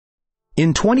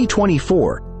In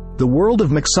 2024, the world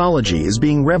of mixology is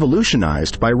being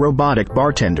revolutionized by robotic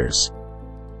bartenders.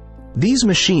 These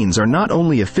machines are not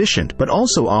only efficient but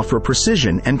also offer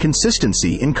precision and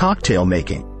consistency in cocktail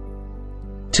making.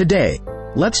 Today,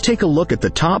 let's take a look at the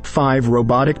top 5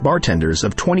 robotic bartenders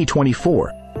of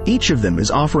 2024. Each of them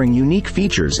is offering unique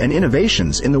features and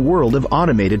innovations in the world of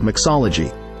automated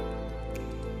mixology.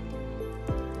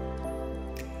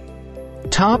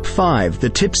 Top 5. The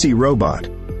Tipsy Robot.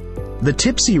 The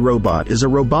Tipsy Robot is a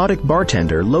robotic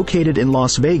bartender located in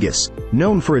Las Vegas,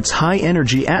 known for its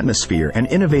high-energy atmosphere and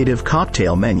innovative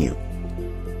cocktail menu.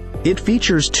 It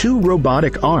features 2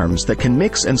 robotic arms that can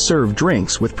mix and serve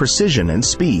drinks with precision and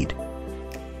speed.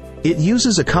 It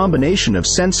uses a combination of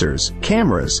sensors,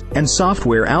 cameras, and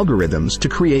software algorithms to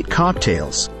create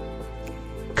cocktails.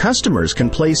 Customers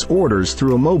can place orders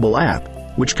through a mobile app,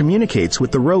 which communicates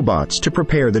with the robots to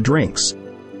prepare the drinks.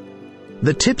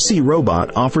 The Tipsy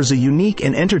Robot offers a unique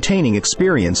and entertaining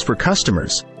experience for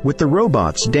customers, with the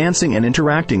robots dancing and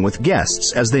interacting with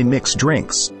guests as they mix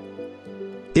drinks.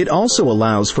 It also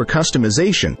allows for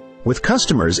customization, with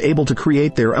customers able to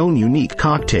create their own unique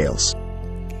cocktails.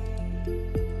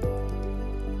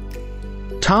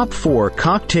 Top 4.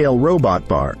 Cocktail Robot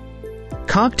Bar.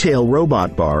 Cocktail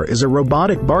Robot Bar is a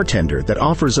robotic bartender that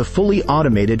offers a fully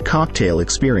automated cocktail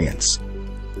experience.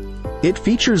 It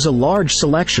features a large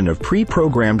selection of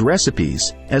pre-programmed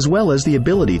recipes, as well as the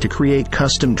ability to create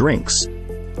custom drinks.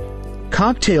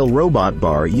 Cocktail Robot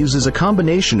Bar uses a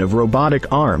combination of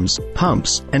robotic arms,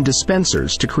 pumps, and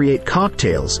dispensers to create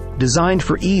cocktails designed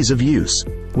for ease of use,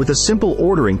 with a simple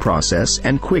ordering process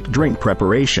and quick drink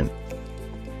preparation.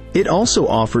 It also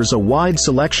offers a wide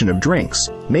selection of drinks,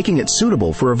 making it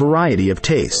suitable for a variety of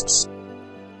tastes.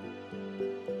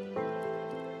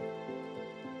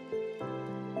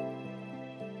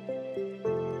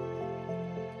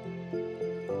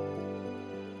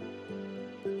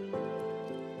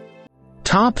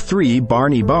 Top 3.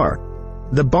 Barney Bar.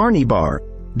 The Barney Bar,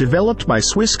 developed by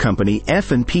Swiss company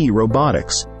F&P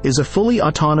Robotics, is a fully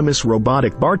autonomous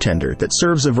robotic bartender that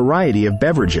serves a variety of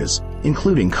beverages,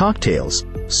 including cocktails,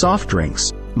 soft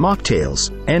drinks,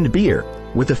 mocktails, and beer,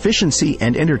 with efficiency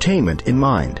and entertainment in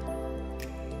mind.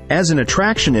 As an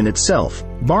attraction in itself,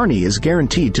 Barney is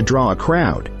guaranteed to draw a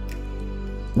crowd.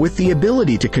 With the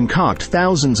ability to concoct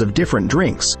thousands of different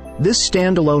drinks, this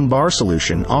standalone bar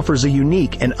solution offers a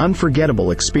unique and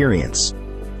unforgettable experience.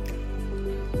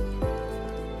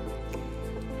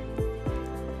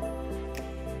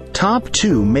 Top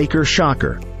 2. Makr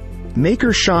Shakr.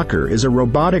 Makr Shakr is a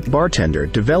robotic bartender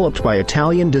developed by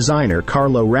Italian designer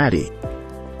Carlo Ratti.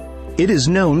 It is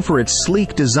known for its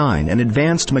sleek design and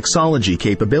advanced mixology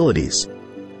capabilities.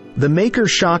 The Makr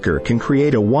Shakr can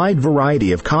create a wide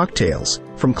variety of cocktails,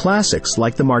 from classics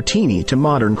like the martini to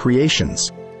modern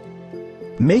creations.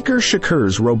 Makr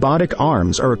Shakr's robotic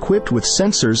arms are equipped with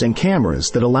sensors and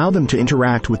cameras that allow them to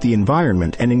interact with the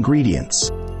environment and ingredients.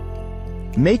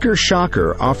 Makr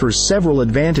Shakr offers several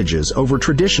advantages over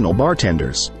traditional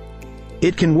bartenders.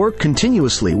 It can work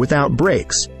continuously without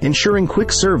breaks, ensuring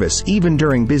quick service even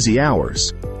during busy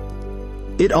hours.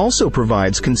 It also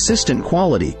provides consistent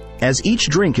quality, as each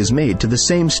drink is made to the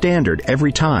same standard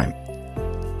every time.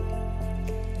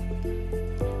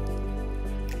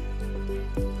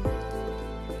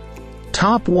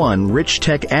 Top 1.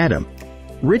 Richtech Atom.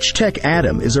 Richtech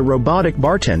Atom is a robotic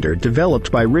bartender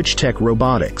developed by Richtech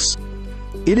Robotics.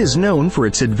 It is known for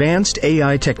its advanced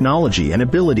AI technology and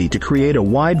ability to create a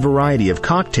wide variety of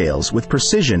cocktails with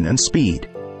precision and speed.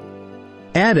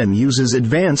 Adam uses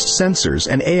advanced sensors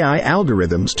and AI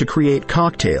algorithms to create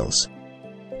cocktails.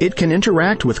 It can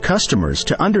interact with customers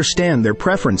to understand their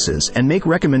preferences and make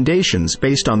recommendations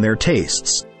based on their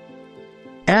tastes.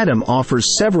 Adam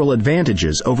offers several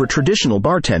advantages over traditional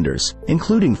bartenders,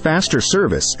 including faster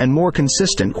service and more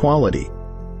consistent quality.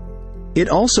 It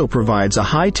also provides a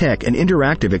high-tech and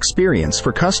interactive experience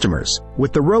for customers,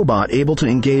 with the robot able to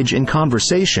engage in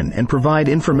conversation and provide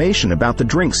information about the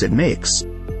drinks it makes.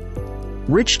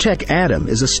 Richtech Atom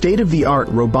is a state-of-the-art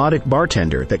robotic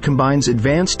bartender that combines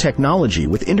advanced technology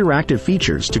with interactive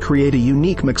features to create a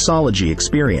unique mixology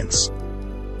experience.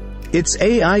 Its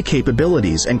AI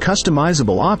capabilities and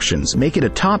customizable options make it a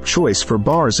top choice for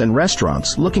bars and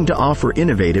restaurants looking to offer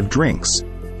innovative drinks.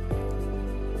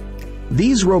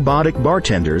 These robotic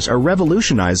bartenders are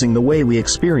revolutionizing the way we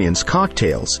experience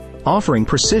cocktails, offering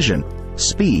precision,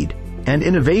 speed, and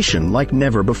innovation like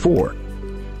never before.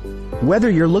 Whether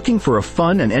you're looking for a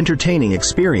fun and entertaining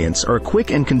experience or a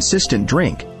quick and consistent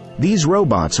drink, these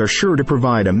robots are sure to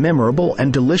provide a memorable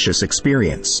and delicious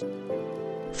experience.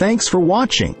 Thanks for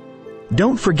watching.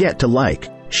 Don't forget to like,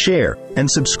 share, and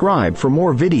subscribe for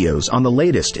more videos on the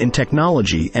latest in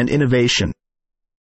technology and innovation.